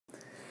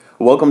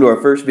Welcome to our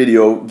first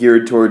video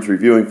geared towards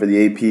reviewing for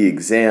the AP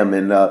exam,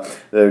 and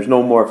there's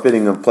no more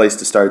fitting of place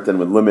to start than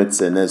with limits,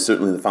 and that's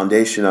certainly the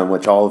foundation on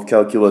which all of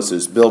calculus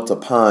is built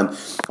upon.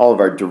 All of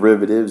our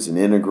derivatives and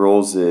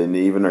integrals and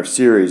even our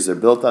series are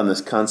built on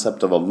this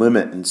concept of a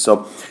limit. And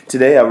so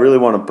today I really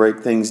want to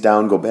break things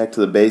down, go back to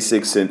the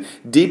basics, and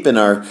deepen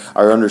our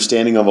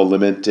understanding of a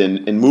limit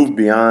and move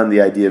beyond the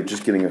idea of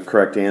just getting a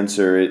correct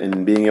answer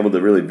and being able to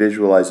really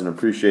visualize and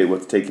appreciate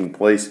what's taking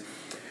place.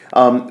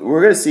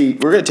 We're going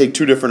to take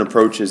two different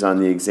approaches on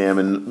the exam,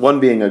 and one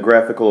being a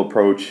graphical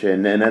approach,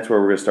 and that's where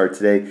we're going to start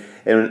today.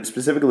 And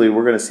specifically,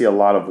 we're going to see a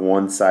lot of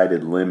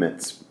one-sided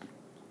limits,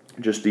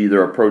 just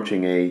either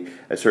approaching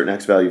a certain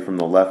x value from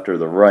the left or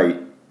the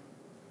right.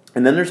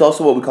 And then there's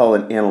also what we call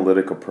an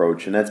analytic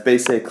approach, and that's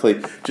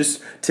basically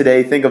just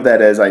today, think of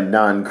that as a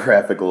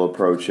non-graphical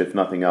approach, if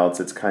nothing else.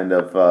 It's kind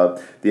of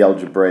the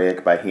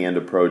algebraic by hand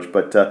approach,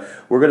 but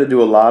we're going to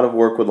do a lot of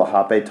work with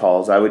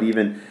L'Hopitals.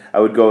 I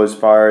would go as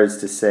far as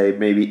to say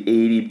maybe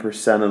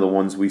 80% of the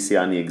ones we see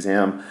on the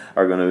exam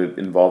are going to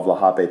involve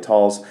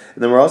L'Hopitals.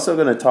 And then we're also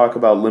going to talk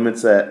about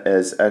limits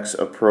as x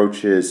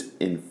approaches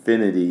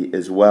infinity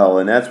as well,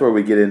 and that's where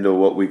we get into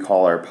what we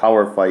call our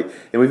power fight.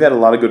 And we've had a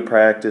lot of good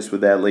practice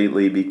with that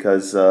lately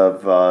because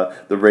of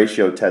the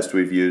ratio test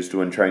we've used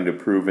when trying to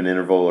prove an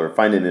interval or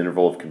find an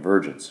interval of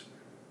convergence.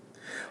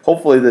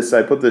 Hopefully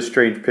I put this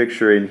strange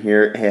picture in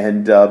here,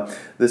 and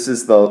this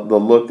is the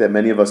look that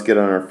many of us get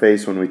on our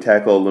face when we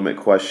tackle a limit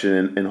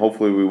question, and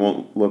hopefully we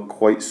won't look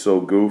quite so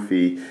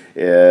goofy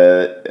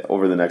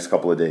over the next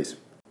couple of days.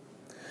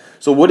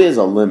 So what is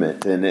a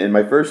limit? And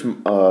my first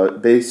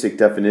basic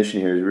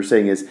definition here we're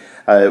saying is,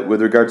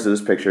 with regards to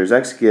this picture, as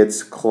x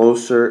gets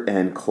closer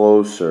and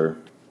closer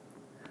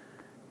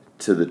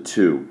to the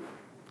 2.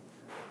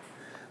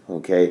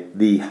 Okay,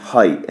 the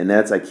height, and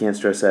I can't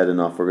stress that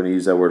enough, we're going to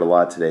use that word a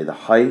lot today. The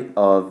height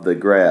of the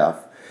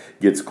graph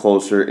gets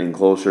closer and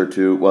closer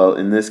to, well,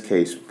 in this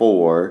case,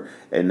 4,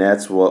 and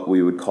that's what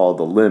we would call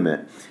the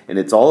limit. And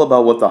it's all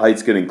about what the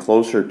height's getting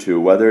closer to.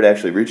 Whether it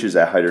actually reaches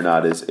that height or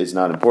not is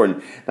not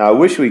important. Now, I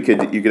wish you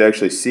could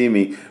actually see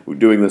me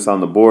doing this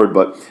on the board,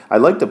 but I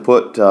like to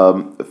put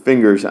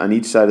fingers on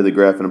each side of the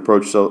graph and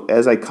approach. So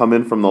as I come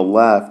in from the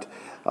left,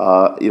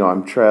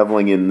 I'm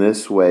traveling in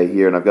this way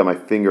here, and I've got my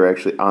finger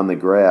actually on the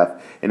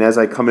graph. And as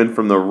I come in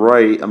from the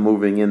right, I'm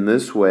moving in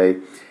this way.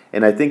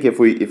 And I think if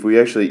we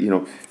actually,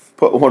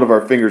 put one of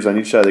our fingers on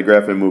each side of the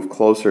graph and move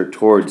closer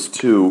towards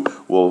 2,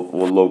 we'll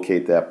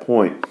locate that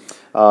point.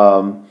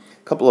 A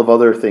couple of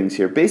other things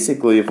here.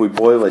 Basically, if we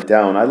boil it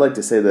down, I like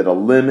to say that a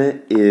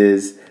limit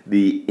is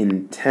the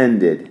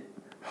intended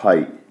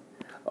height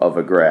of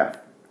a graph.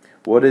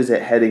 What is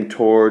it heading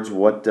towards?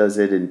 What does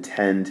it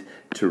intend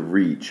to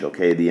reach?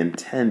 Okay, the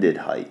intended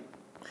height.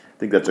 I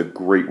think that's a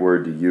great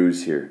word to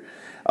use here.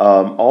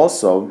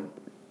 Also,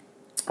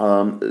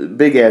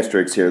 big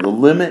asterisk here. The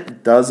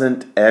limit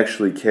doesn't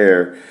actually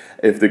care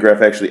if the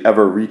graph actually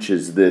ever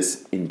reaches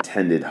this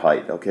intended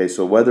height. Okay,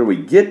 so whether we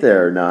get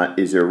there or not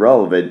is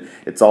irrelevant.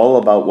 It's all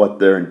about what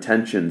their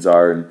intentions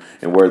are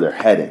and where they're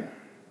heading.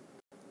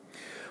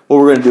 What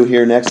we're going to do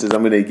here next is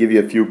I'm going to give you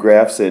a few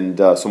graphs and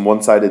some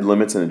one-sided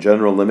limits and a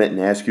general limit, and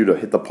ask you to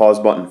hit the pause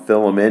button,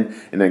 fill them in,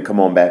 and then come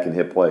on back and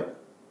hit play.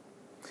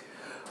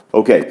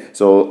 Okay,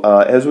 so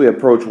as we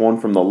approach one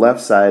from the left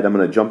side, I'm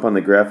going to jump on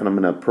the graph and I'm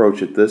going to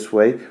approach it this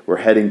way. We're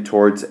heading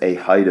towards a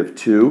height of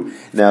 2.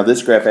 Now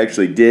this graph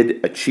actually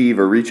did achieve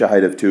or reach a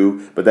height of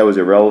 2, but that was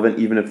irrelevant.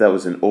 Even if that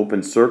was an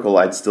open circle,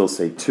 I'd still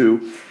say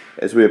 2.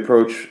 As we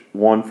approach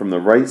one from the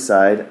right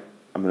side,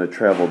 I'm going to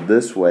travel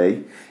this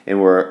way,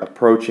 and we're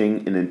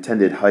approaching an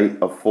intended height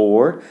of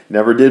 4.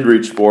 Never did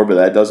reach 4, but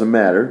that doesn't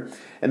matter.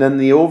 And then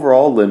the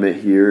overall limit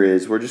here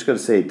is we're just going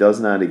to say it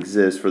does not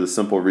exist for the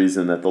simple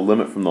reason that the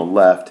limit from the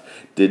left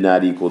did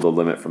not equal the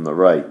limit from the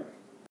right.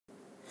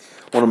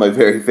 One of my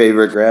very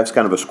favorite graphs,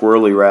 kind of a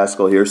squirrely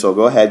rascal here, so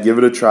go ahead, give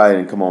it a try,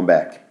 and come on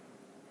back.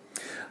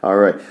 All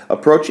right,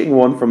 approaching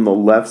one from the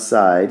left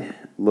side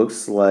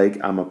looks like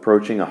I'm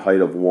approaching a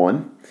height of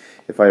 1.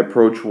 If I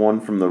approach one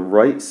from the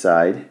right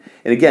side,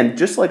 and again,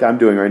 just like I'm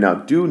doing right now,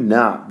 do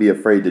not be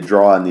afraid to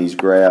draw on these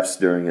graphs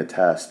during a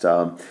test.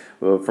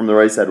 From the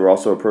right side, we're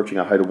also approaching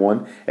a height of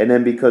 1. And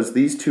then because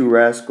these two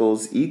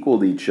rascals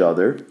equaled each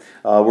other,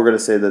 we're going to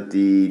say that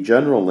the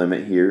general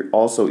limit here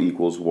also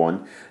equals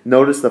 1.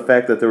 Notice the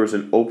fact that there was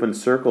an open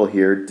circle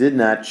here did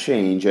not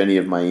change any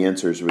of my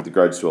answers with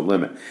regards to a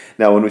limit.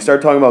 Now, when we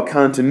start talking about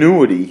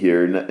continuity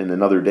here in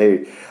another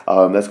day,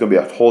 that's going to be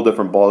a whole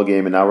different ballgame,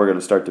 and now we're going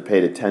to start to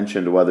pay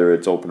attention to whether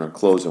it's open or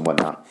closed and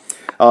whatnot.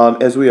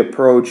 As we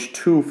approach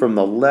 2 from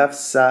the left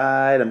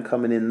side, I'm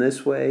coming in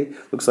this way.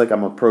 Looks like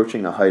I'm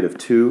approaching a height of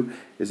 2.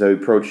 As I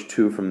approach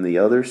 2 from the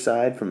other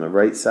side, from the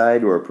right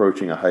side, we're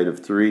approaching a height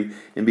of 3.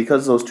 And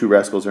because those two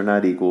rascals are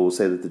not equal, we'll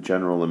say that the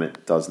general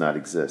limit does not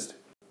exist.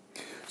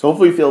 So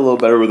hopefully you feel a little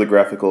better with the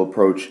graphical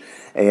approach.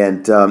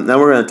 And now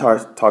we're going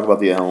to talk about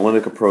the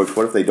analytic approach.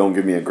 What if they don't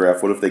give me a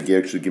graph? What if they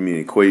actually give me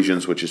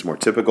equations, which is more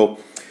typical?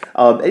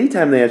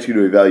 Anytime they ask you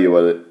to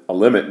evaluate a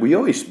limit, we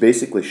always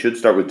basically should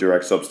start with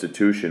direct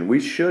substitution. We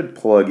should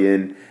plug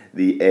in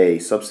the a,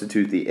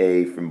 substitute the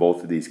a from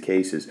both of these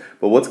cases.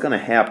 But what's going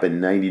to happen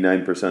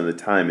 99% of the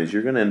time is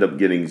you're going to end up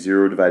getting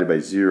 0 divided by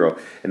 0,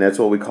 and that's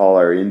what we call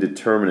our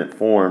indeterminate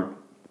form,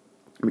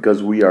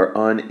 because we are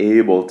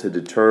unable to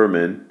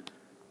determine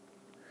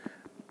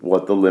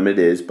what the limit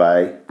is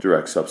by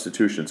direct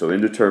substitution. So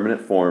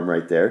indeterminate form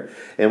right there.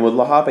 And what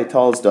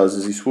L'Hopitals does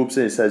is he swoops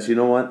in and says, you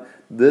know what?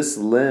 This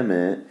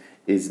limit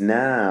is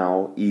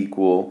now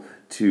equal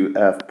to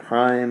f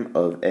prime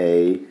of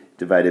a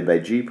divided by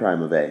g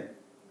prime of a.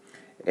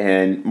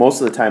 And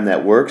most of the time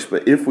that works,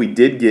 but if we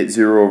did get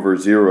 0 over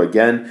 0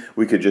 again,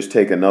 we could just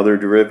take another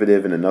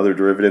derivative and another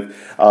derivative.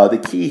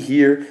 The key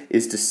here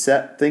is to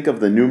think of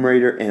the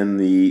numerator and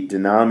the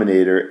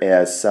denominator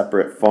as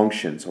separate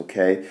functions,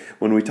 okay?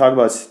 When we talk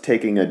about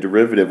taking a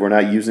derivative, we're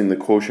not using the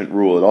quotient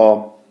rule at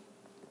all.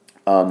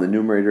 The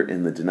numerator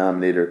and the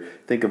denominator,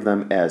 think of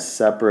them as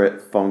separate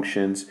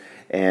functions,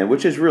 and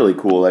which is really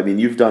cool. I mean,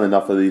 you've done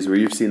enough of these where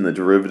you've seen the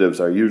derivatives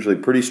are usually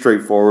pretty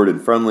straightforward and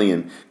friendly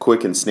and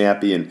quick and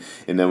snappy, and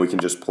then we can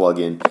just plug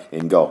in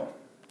and go.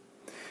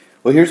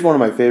 Well, here's one of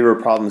my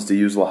favorite problems to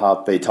use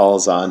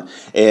L'Hopitals on,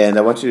 and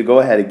I want you to go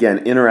ahead again,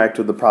 interact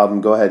with the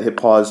problem, go ahead, hit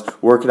pause,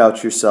 work it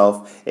out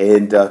yourself,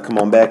 and come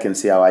on back and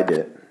see how I did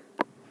it.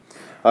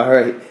 All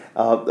right.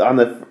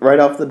 Right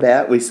off the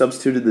bat, we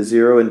substituted the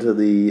 0 into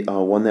the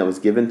one that was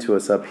given to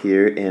us up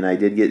here, and I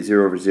did get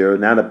 0 over 0.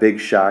 Not a big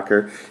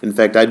shocker. In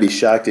fact, I'd be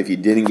shocked if you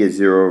didn't get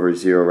 0 over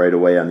 0 right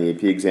away on the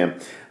AP exam.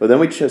 But then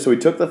we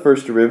took the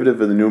first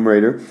derivative of the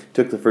numerator,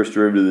 took the first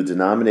derivative of the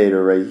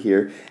denominator right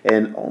here,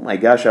 and oh my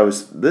gosh,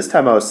 this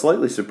time I was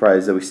slightly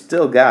surprised that we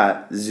still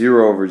got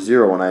 0 over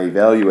 0 when I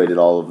evaluated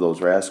all of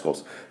those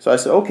rascals. So I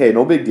said, okay,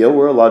 no big deal.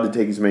 We're allowed to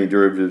take as many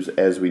derivatives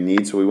as we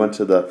need. So we went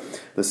to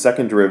the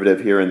second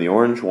derivative here in the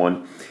orange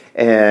one,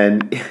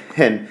 and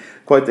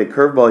quite the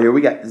curveball here.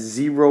 We got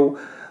 0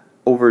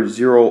 over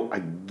 0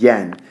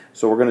 again.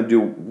 So we're going to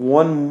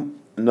do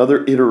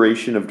another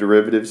iteration of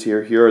derivatives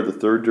here. Here are the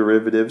third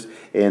derivatives,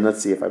 and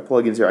let's see if I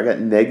plug in 0. I got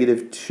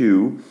negative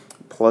 2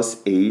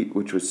 plus 8,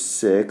 which was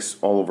 6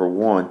 all over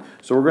 1.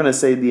 So we're going to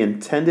say the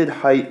intended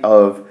height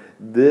of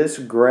this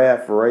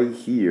graph right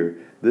here,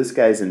 this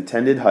guy's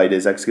intended height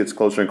as x gets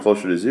closer and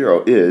closer to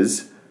 0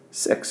 is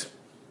 6.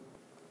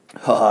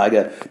 I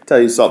got to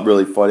tell you something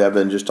really funny. I've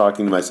been just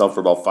talking to myself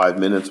for about 5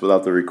 minutes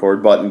without the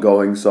record button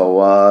going, so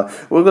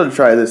we're going to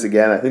try this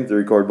again. I think the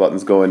record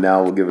button's going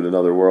now. We'll give it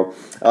another whirl.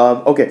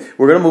 Okay,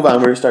 we're going to move on.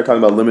 We're going to start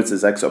talking about limits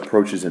as x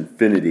approaches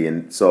infinity.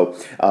 And so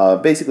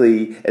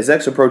basically, as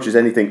x approaches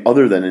anything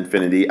other than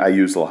infinity, I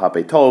use the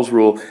L'Hopitals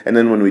rule, and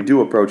then when we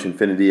do approach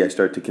infinity, I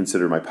start to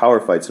consider my power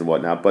fights and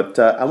whatnot. But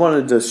I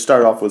wanted to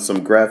start off with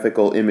some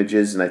graphical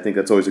images, and I think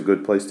that's always a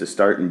good place to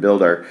start and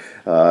build our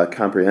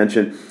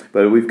comprehension.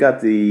 But we've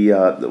got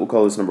we'll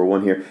call this number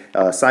 1 here,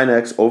 sine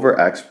x over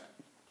x.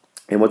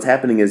 And what's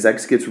happening is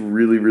x gets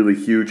really, really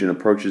huge and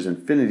approaches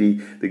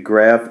infinity. The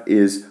graph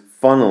is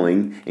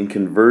funneling and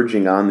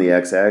converging on the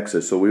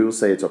x-axis. So we will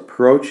say it's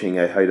approaching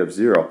a height of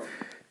 0.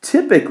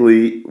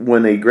 Typically,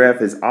 when a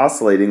graph is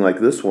oscillating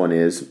like this one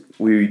is,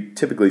 we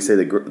typically say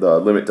the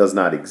limit does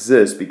not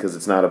exist because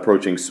it's not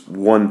approaching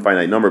one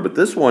finite number. But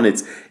this one,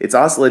 it's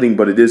oscillating,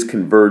 but it is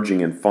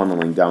converging and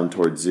funneling down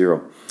towards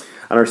 0.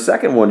 On our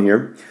second one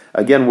here,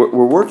 again,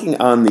 we're working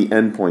on the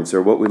endpoints,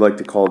 or what we like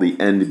to call the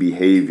end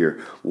behavior.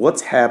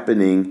 What's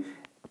happening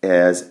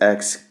as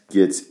x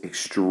gets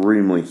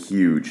extremely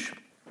huge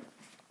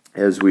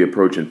as we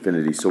approach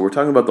infinity? So we're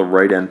talking about the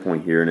right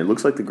endpoint here, and it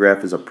looks like the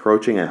graph is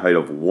approaching a height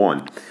of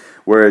 1.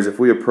 Whereas if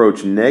we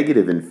approach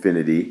negative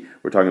infinity,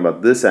 we're talking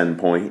about this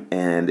endpoint,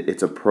 and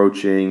it's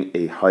approaching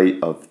a height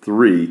of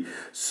 3.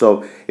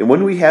 So, and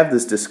when we have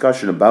this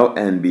discussion about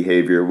end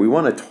behavior, we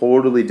want to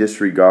totally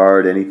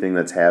disregard anything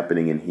that's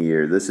happening in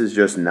here. This is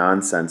just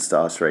nonsense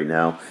to us right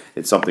now.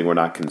 It's something we're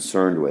not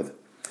concerned with.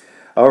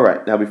 All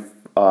right, now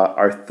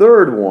our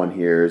third one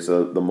here is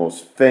the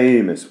most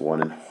famous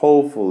one, and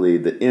hopefully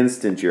the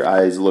instant your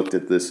eyes looked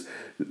at this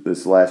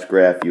last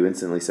graph, you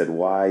instantly said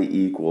y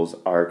equals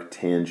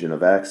arctangent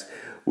of x.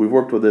 We've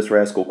worked with this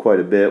rascal quite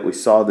a bit. We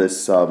saw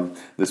this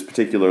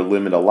particular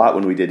limit a lot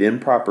when we did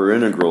improper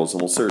integrals,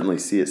 and we'll certainly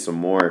see it some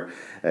more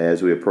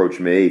as we approach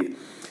May 8th.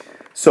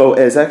 So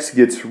as x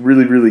gets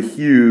really, really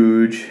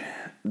huge,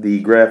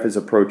 the graph is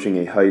approaching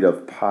a height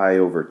of pi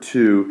over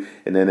 2,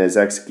 and then as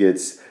x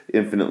gets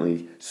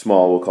infinitely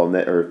small, we'll call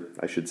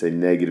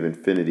negative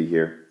infinity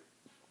here,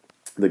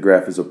 the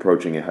graph is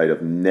approaching a height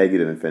of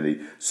negative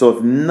infinity. So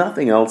if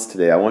nothing else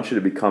today, I want you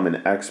to become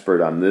an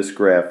expert on this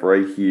graph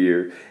right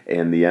here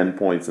and the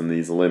endpoints and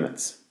these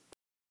limits.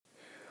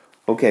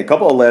 Okay, a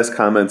couple of last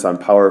comments on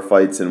power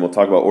fights, and we'll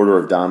talk about order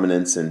of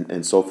dominance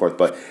and so forth.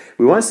 But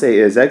we want to say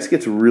as x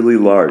gets really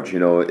large,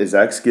 as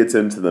x gets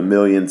into the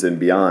millions and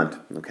beyond,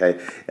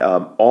 okay,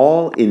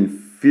 all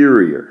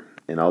inferior,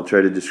 and I'll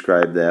try to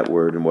describe that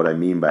word and what I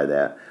mean by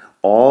that,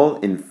 all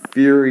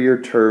inferior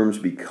terms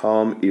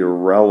become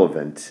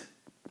irrelevant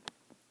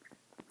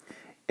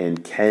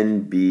and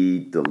can be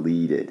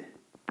deleted.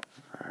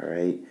 All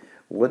right,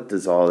 what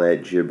does all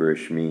that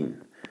gibberish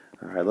mean?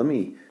 All right, let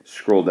me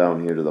scroll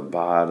down here to the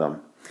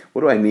bottom.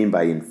 What do I mean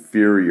by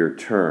inferior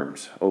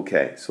terms?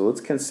 Okay, so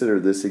let's consider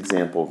this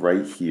example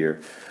right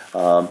here.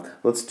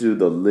 Let's do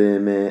the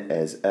limit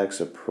as x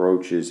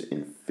approaches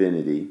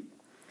infinity.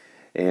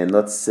 And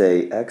let's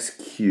say x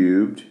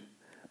cubed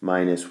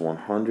minus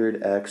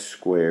 100x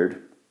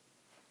squared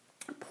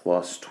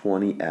plus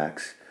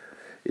 20x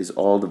is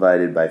all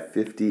divided by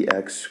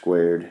 50x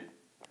squared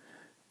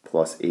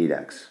plus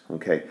 8x.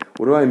 Okay,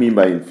 what do I mean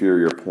by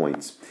inferior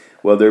points?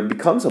 Well, there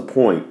becomes a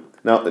point.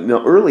 Now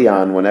early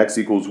on, when x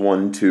equals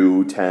 1,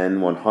 2, 10,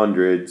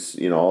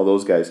 100s, all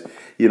those guys,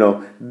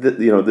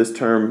 this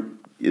term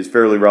is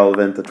fairly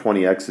relevant. The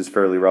 20x is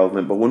fairly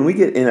relevant. But when we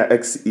get in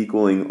x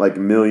equaling like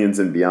millions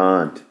and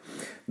beyond,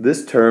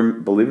 this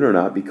term, believe it or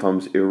not,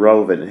 becomes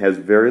irrelevant. It has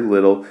very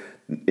little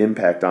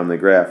impact on the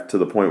graph to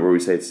the point where we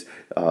say it's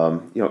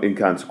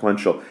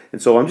inconsequential.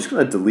 And so I'm just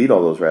going to delete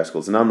all those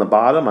rascals. And on the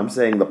bottom, I'm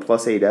saying the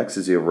plus 8x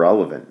is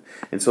irrelevant.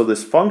 And so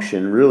this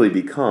function really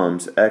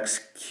becomes x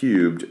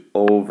cubed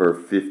over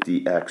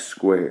 50x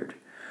squared.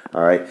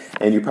 All right,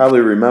 and you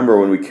probably remember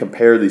when we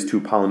compare these two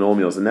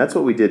polynomials, and that's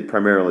what we did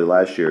primarily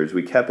last year, is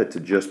we kept it to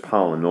just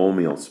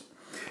polynomials.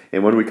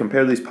 And when we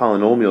compare these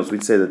polynomials,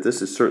 we'd say that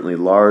this is certainly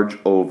large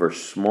over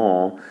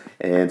small,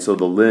 and so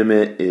the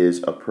limit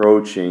is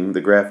approaching,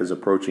 the graph is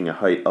approaching a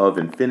height of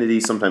infinity.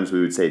 Sometimes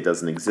we would say it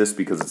doesn't exist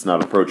because it's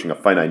not approaching a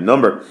finite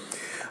number.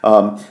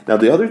 Now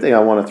the other thing I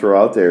want to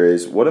throw out there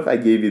is, what if I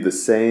gave you the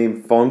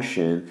same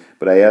function,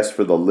 but I asked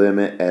for the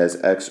limit as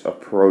x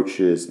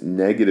approaches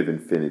negative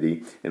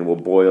infinity, and we'll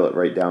boil it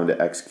right down to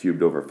x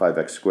cubed over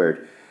 5x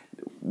squared.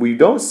 We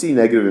don't see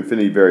negative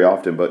infinity very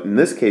often, but in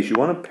this case, you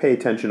want to pay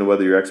attention to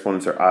whether your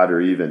exponents are odd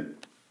or even.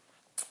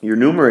 Your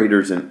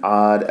numerator is an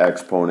odd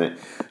exponent,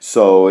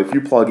 so if you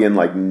plug in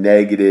like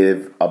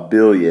negative a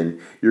billion,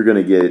 you're going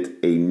to get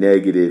a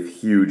negative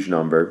huge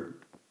number.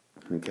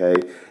 Okay,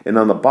 and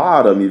on the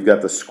bottom you've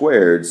got the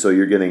squared, so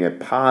you're getting a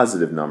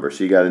positive number.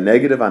 So you got a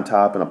negative on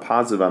top and a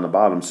positive on the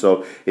bottom.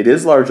 So it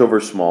is large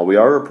over small. We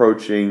are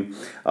approaching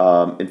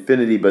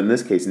infinity, but in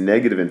this case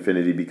negative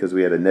infinity, because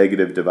we had a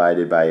negative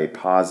divided by a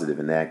positive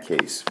in that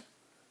case.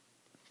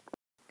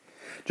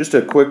 Just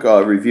a quick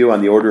review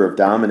on the order of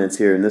dominance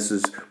here, and this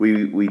is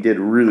we did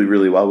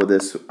really well with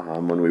this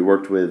when we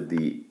worked with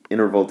the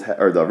interval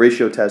or the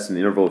ratio test and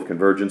the interval of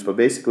convergence. But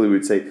basically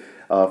we'd say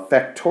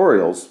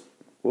factorials.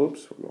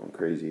 Whoops, we're going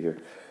crazy here.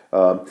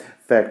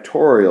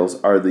 Factorials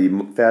are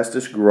the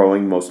fastest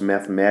growing, most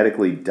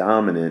mathematically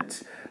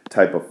dominant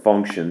type of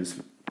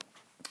functions.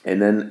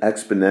 And then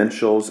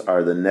exponentials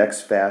are the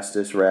next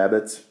fastest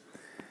rabbits.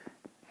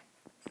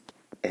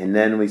 And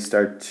then we'd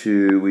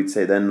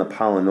say then the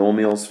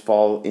polynomials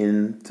fall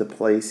into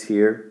place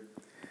here.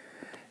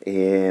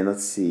 And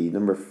let's see,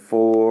 number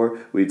 4,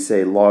 we'd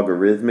say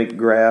logarithmic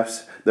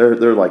graphs.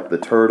 They're like the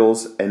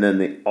turtles. And then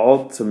the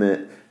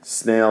ultimate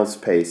snail's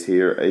pace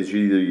here is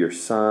either your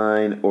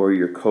sine or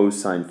your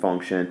cosine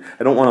function.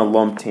 I don't want to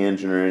lump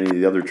tangent or any of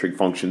the other trig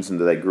functions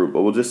into that group,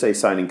 but we'll just say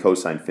sine and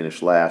cosine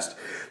finish last.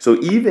 So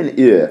even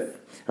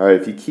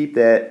if you keep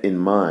that in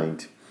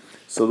mind,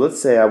 so let's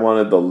say I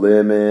wanted the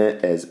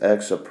limit as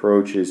x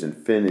approaches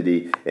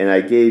infinity, and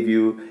I gave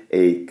you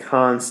a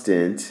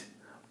constant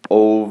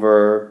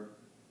over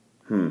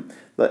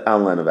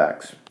ln of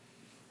x.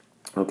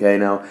 Okay,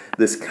 now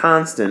this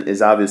constant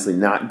is obviously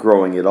not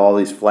growing at all.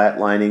 He's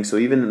flatlining, so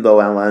even though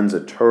ln's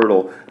a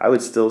turtle, I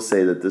would still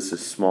say that this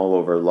is small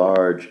over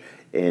large,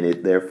 and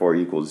it therefore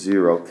equals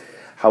 0.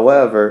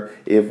 However,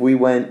 if we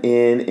went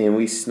in and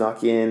we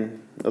snuck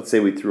in, let's say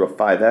we threw a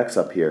 5x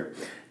up here.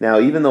 Now,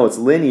 even though it's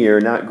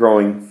linear, not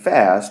growing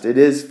fast, it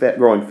is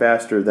growing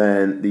faster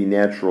than the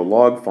natural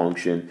log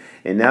function,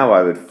 and now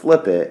I would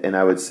flip it, and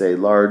I would say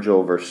large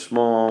over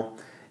small,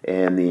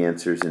 and the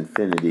answer is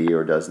infinity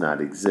or does not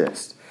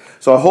exist.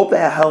 So I hope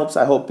that helps.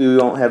 I hope you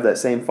don't have that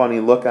same funny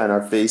look on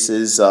our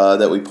faces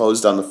that we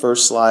posed on the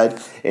first slide,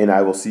 and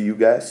I will see you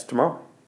guys tomorrow.